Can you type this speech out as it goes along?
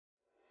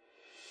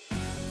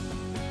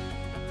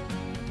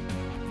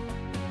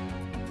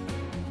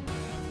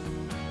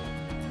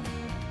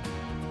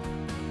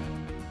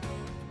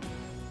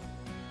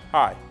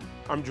Hi,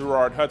 I'm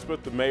Gerard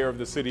Hudspeth, the mayor of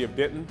the City of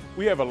Denton.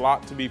 We have a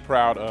lot to be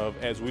proud of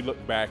as we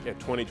look back at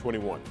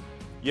 2021.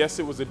 Yes,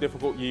 it was a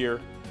difficult year,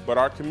 but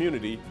our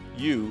community,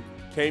 you,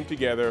 came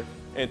together,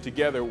 and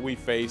together we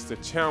faced the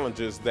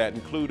challenges that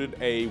included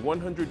a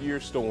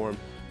 100-year storm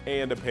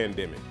and a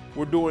pandemic.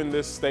 We're doing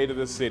this State of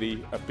the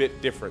City a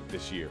bit different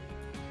this year.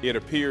 It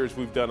appears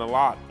we've done a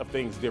lot of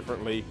things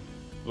differently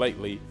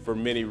lately for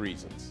many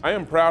reasons. I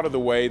am proud of the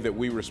way that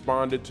we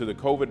responded to the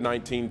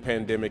COVID-19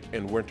 pandemic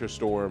and Winter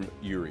Storm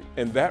Uri.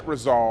 And that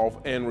resolve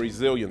and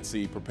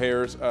resiliency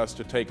prepares us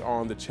to take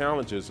on the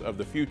challenges of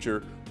the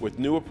future with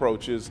new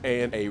approaches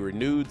and a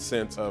renewed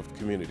sense of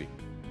community.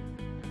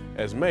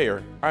 As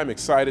mayor, I'm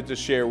excited to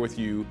share with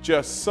you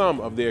just some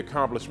of the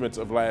accomplishments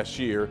of last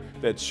year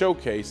that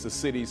showcase the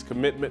city's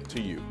commitment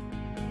to you.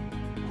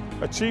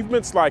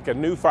 Achievements like a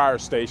new fire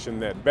station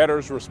that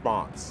betters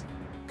response,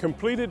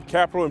 completed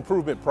capital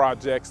improvement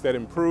projects that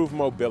improve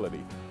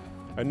mobility,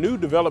 a new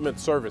development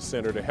service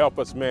center to help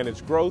us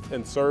manage growth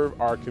and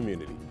serve our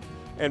community,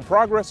 and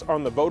progress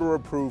on the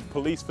voter-approved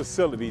police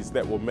facilities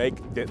that will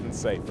make Denton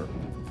safer.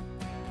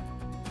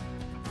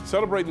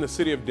 Celebrating the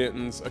City of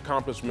Denton's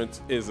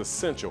accomplishments is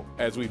essential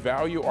as we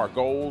value our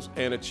goals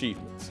and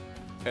achievements.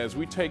 As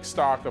we take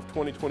stock of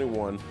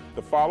 2021,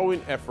 the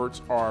following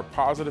efforts are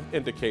positive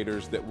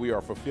indicators that we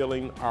are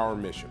fulfilling our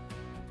mission.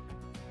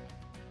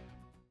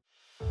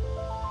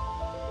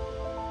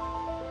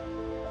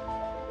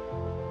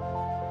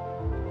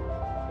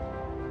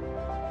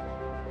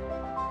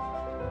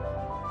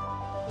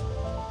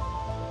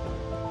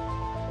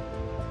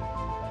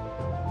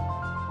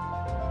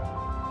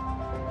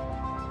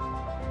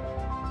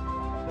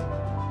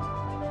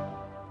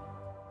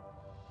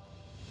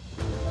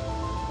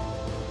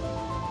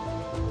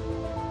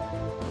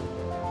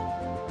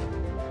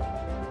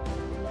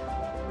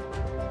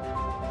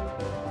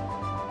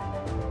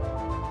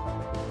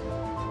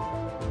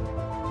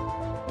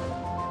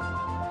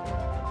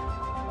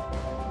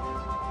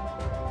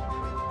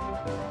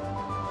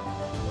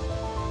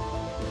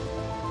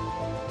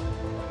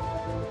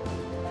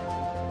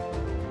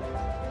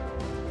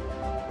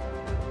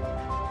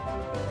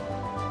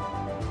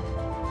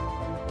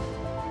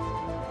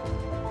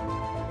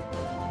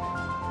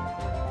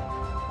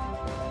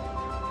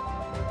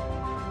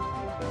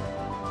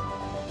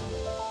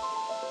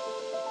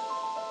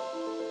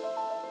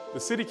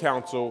 The City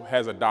Council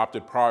has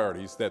adopted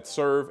priorities that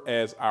serve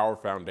as our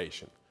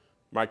foundation.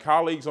 My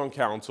colleagues on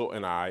Council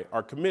and I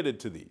are committed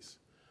to these.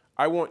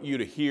 I want you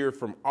to hear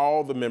from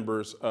all the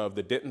members of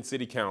the Denton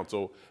City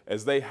Council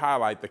as they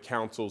highlight the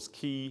Council's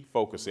key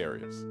focus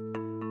areas.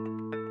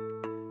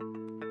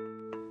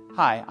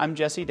 Hi, I'm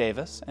Jesse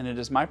Davis, and it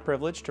is my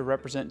privilege to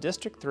represent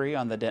District 3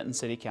 on the Denton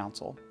City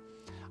Council.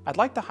 I'd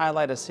like to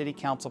highlight a City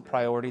Council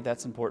priority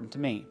that's important to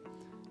me: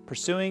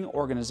 pursuing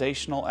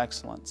organizational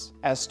excellence.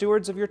 As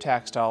stewards of your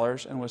tax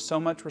dollars and with so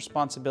much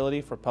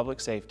responsibility for public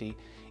safety,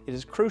 it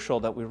is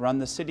crucial that we run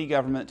the city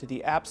government to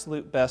the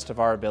absolute best of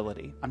our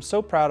ability. I'm so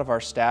proud of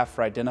our staff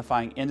for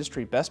identifying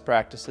industry best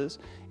practices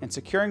and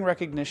securing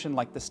recognition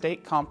like the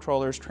State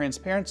Comptroller's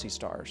Transparency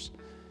Stars.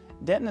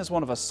 Denton is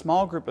one of a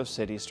small group of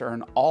cities to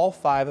earn all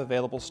 5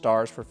 available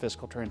stars for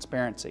fiscal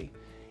transparency.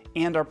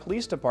 And our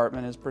police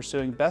department is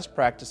pursuing best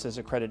practices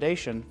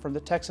accreditation from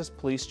the Texas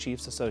Police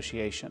Chiefs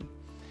Association.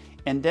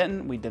 In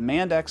Denton, we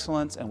demand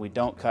excellence and we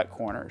don't cut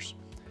corners.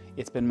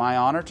 It's been my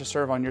honor to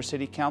serve on your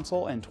City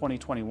Council in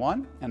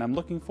 2021, and I'm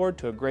looking forward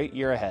to a great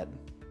year ahead.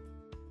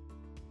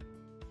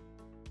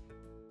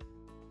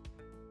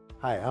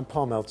 Hi, I'm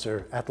Paul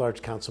Meltzer,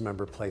 at-large council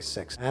member, Place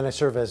 6, and I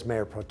serve as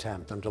Mayor Pro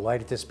Tem. I'm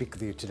delighted to speak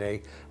with you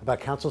today about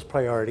Council's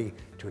priority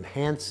to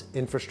enhance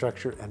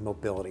infrastructure and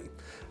mobility.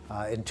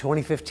 In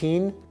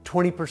 2015,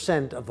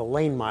 20% of the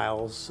lane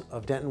miles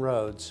of Denton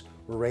roads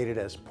were rated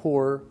as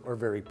poor or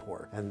very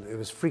poor. And it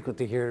was frequent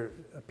to hear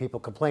people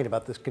complain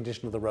about this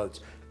condition of the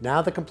roads.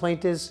 Now the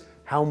complaint is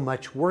how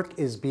much work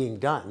is being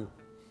done.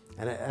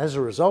 And as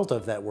a result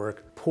of that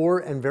work, poor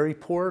and very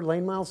poor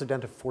lane miles are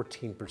down to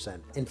 14%.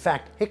 In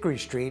fact, Hickory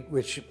Street,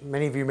 which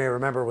many of you may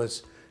remember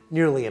was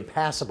nearly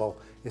impassable,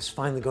 is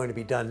finally going to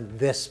be done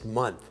this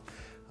month.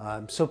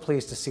 I'm so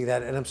pleased to see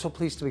that, and I'm so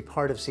pleased to be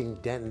part of seeing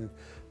Denton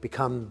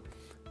become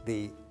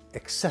the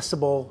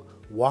accessible,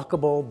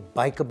 walkable,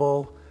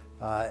 bikeable,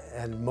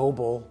 and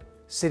mobile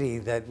city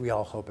that we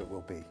all hope it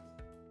will be.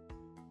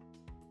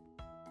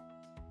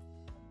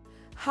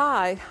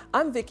 Hi,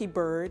 I'm Vicki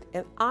Bird,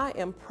 and I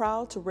am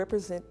proud to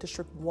represent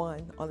District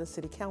 1 on the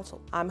City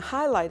Council. I'm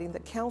highlighting the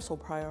Council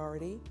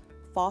priority,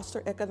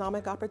 foster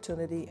economic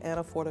opportunity and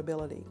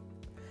affordability.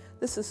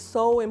 This is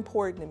so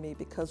important to me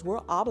because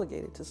we're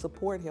obligated to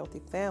support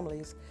healthy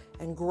families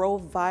and grow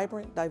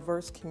vibrant,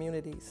 diverse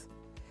communities.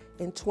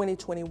 In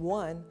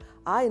 2021,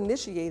 I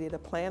initiated a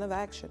plan of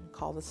action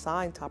called the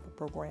Sign Topper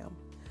Program.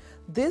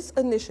 This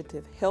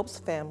initiative helps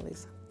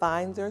families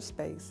find their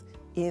space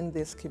in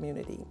this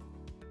community.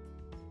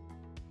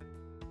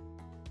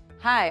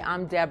 Hi,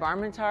 I'm Deb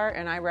Armentar,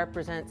 and I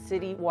represent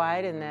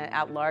citywide in the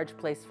at-large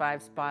Place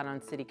 5 spot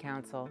on City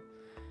Council.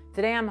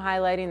 Today I'm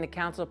highlighting the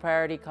council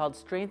priority called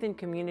Strengthen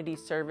Community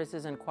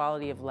Services and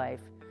Quality of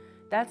Life.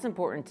 That's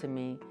important to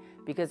me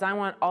because I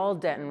want all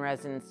Denton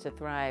residents to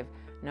thrive,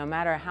 no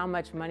matter how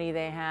much money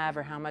they have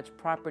or how much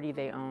property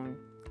they own.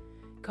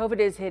 COVID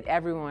has hit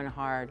everyone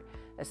hard,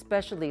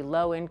 especially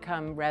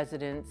low-income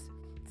residents,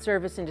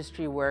 service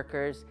industry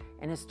workers,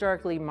 and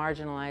historically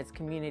marginalized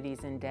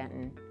communities in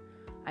Denton.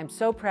 I'm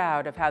so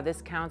proud of how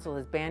this council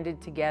has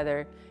banded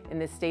together in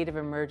this state of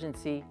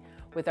emergency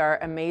with our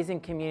amazing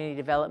community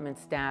development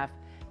staff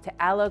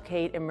to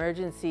allocate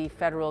emergency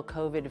federal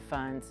COVID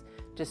funds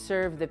to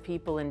serve the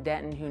people in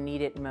Denton who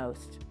need it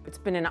most. It's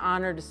been an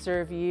honor to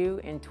serve you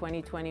in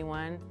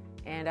 2021,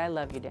 and I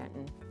love you,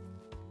 Denton.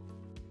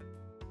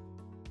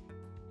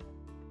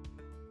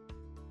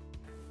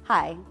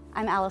 Hi,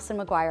 I'm Allison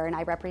McGuire and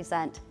I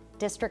represent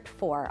District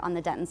 4 on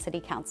the Denton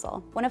City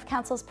Council. One of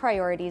Council's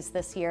priorities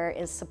this year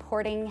is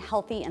supporting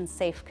healthy and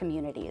safe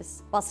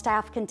communities. While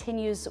staff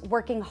continues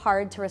working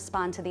hard to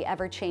respond to the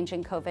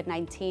ever-changing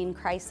COVID-19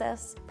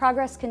 crisis,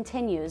 progress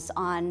continues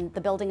on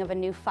the building of a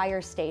new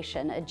fire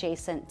station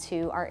adjacent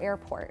to our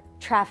airport.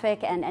 Traffic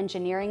and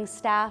engineering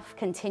staff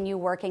continue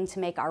working to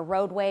make our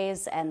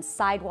roadways and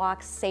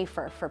sidewalks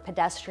safer for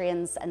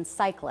pedestrians and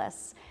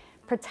cyclists,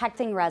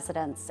 protecting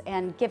residents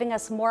and giving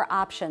us more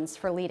options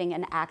for leading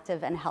an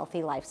active and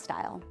healthy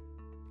lifestyle.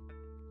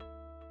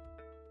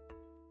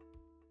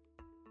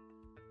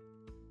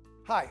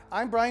 Hi,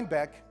 I'm Brian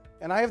Beck,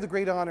 and I have the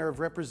great honor of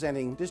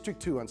representing District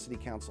 2 on City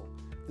Council.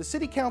 The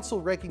City Council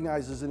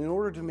recognizes that in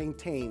order to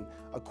maintain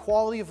a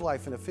quality of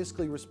life in a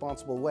fiscally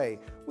responsible way,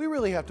 we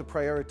really have to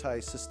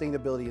prioritize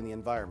sustainability in the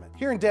environment.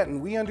 Here in Denton,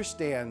 we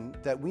understand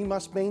that we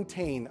must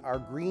maintain our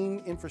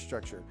green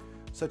infrastructure,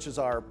 such as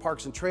our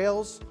parks and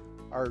trails,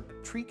 our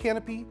tree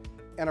canopy,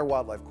 and our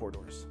wildlife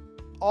corridors,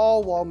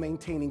 all while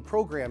maintaining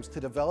programs to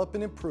develop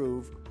and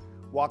improve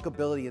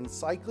walkability and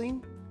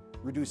cycling,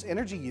 reduce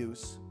energy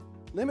use,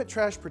 limit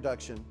trash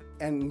production,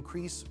 and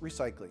increase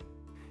recycling.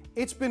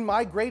 It's been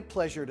my great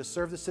pleasure to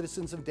serve the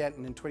citizens of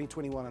Denton in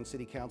 2021 on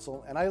City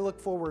Council, and I look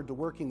forward to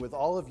working with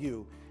all of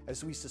you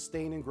as we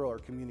sustain and grow our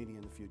community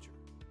in the future.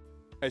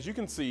 As you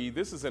can see,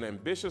 this is an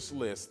ambitious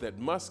list that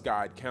must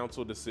guide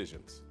council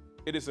decisions.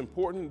 It is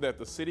important that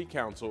the City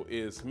Council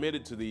is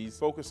committed to these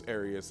focus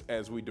areas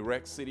as we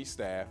direct city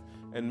staff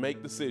and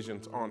make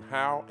decisions on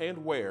how and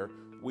where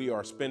we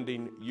are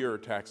spending your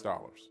tax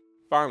dollars.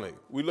 Finally,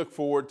 we look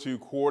forward to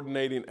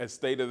coordinating a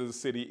State of the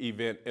City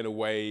event in a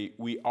way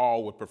we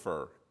all would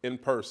prefer, in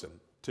person,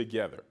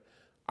 together.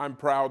 I'm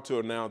proud to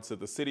announce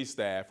that the city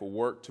staff will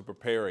work to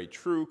prepare a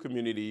true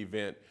community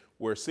event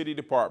where city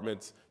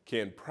departments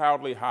can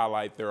proudly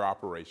highlight their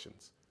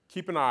operations.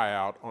 Keep an eye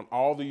out on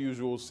all the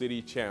usual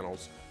city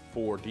channels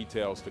for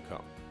details to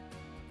come.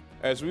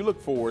 As we look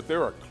forward,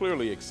 there are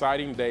clearly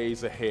exciting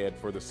days ahead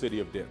for the City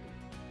of Denton.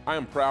 I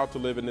am proud to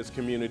live in this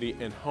community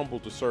and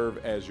humbled to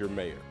serve as your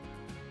mayor.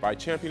 By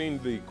championing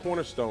the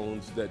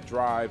cornerstones that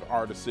drive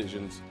our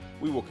decisions,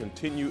 we will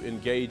continue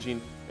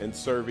engaging and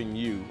serving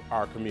you,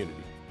 our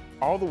community,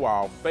 all the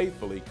while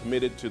faithfully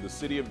committed to the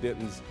City of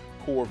Denton's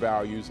core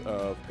values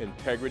of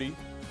integrity,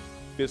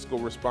 fiscal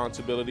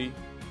responsibility,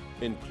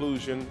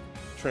 inclusion,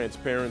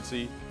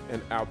 transparency,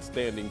 and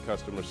outstanding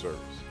customer service.